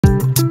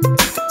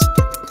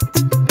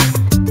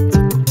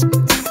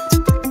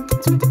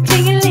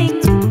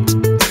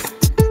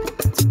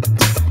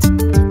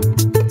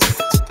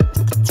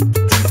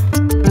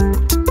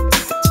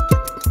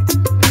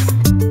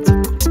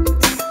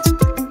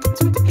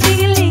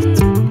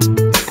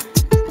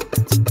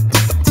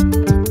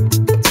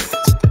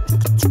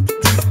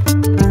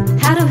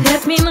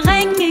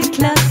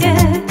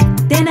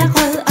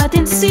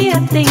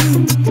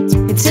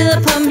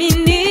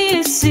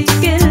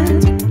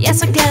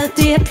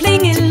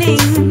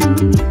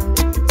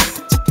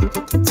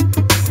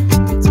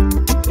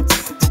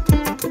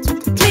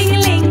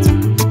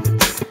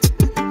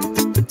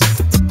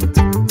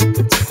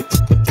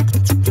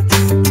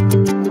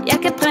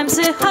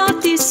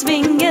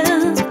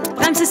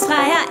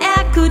træer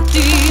er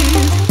kodyl.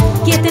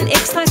 Giv den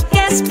ekstra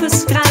gas på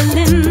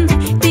skralden.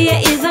 Det er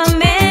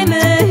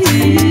eddermame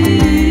hyld.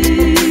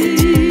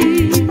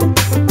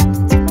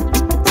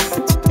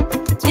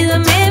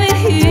 Eddermame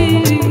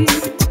hyld.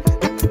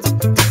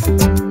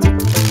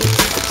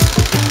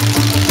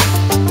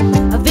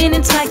 Og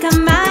vinden trækker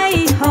mig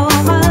i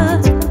håret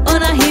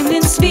under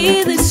himlens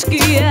hvide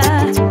skyer.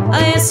 Og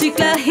jeg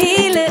cykler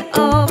hele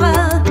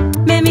året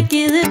med mit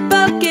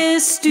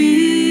gedebukkestyr.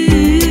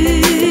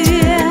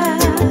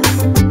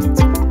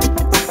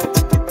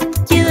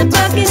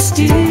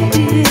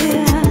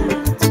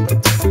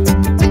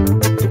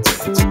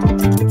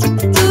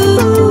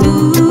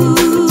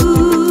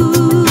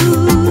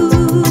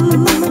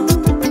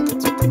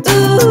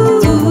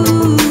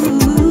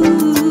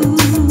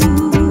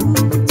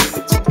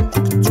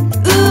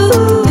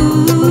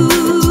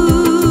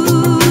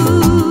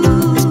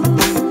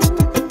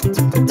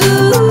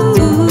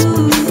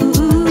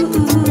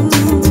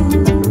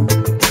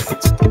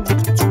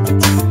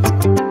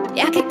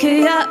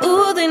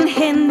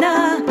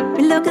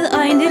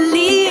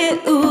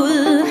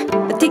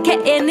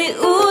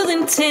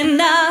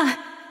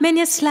 Men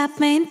jeg slap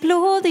med en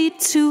blodig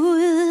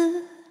tud.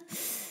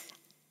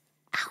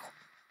 Au.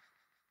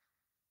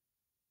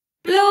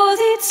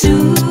 Blodig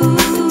tud.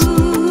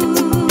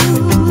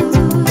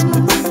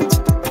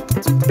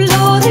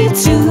 Blodig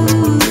tud.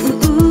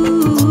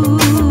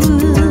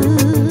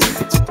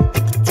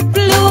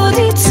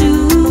 Blodig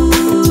tud.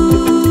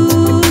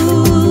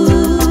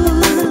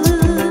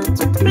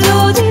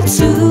 Blodig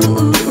tud.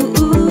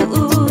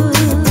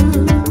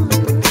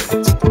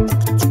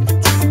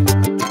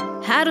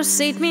 Har du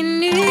set min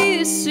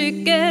nye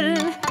cykel?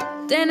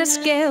 Den er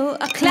skæv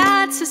og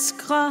klar til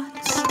skrot.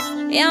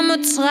 Jeg må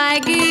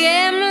trække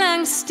hjem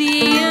langs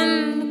stien.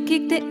 Nu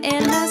gik det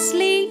ellers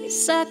lige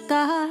så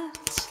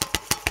godt.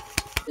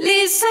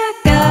 Lige så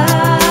godt.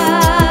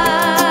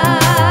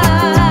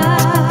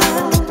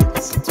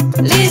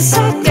 Lige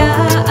så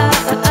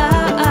godt.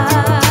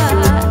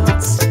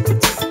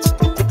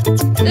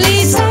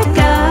 Lige så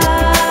godt.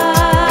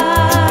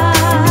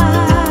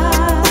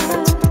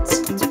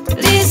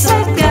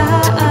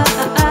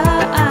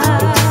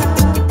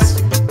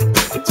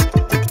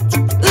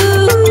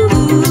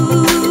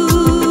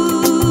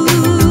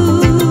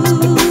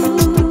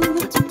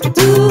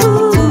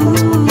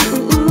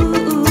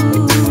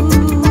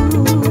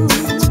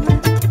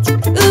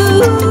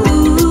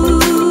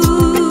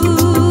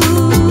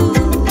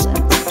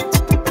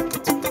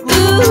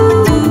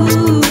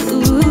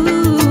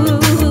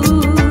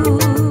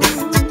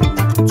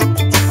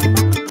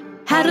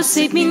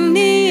 Set min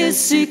nye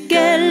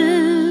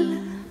cykel.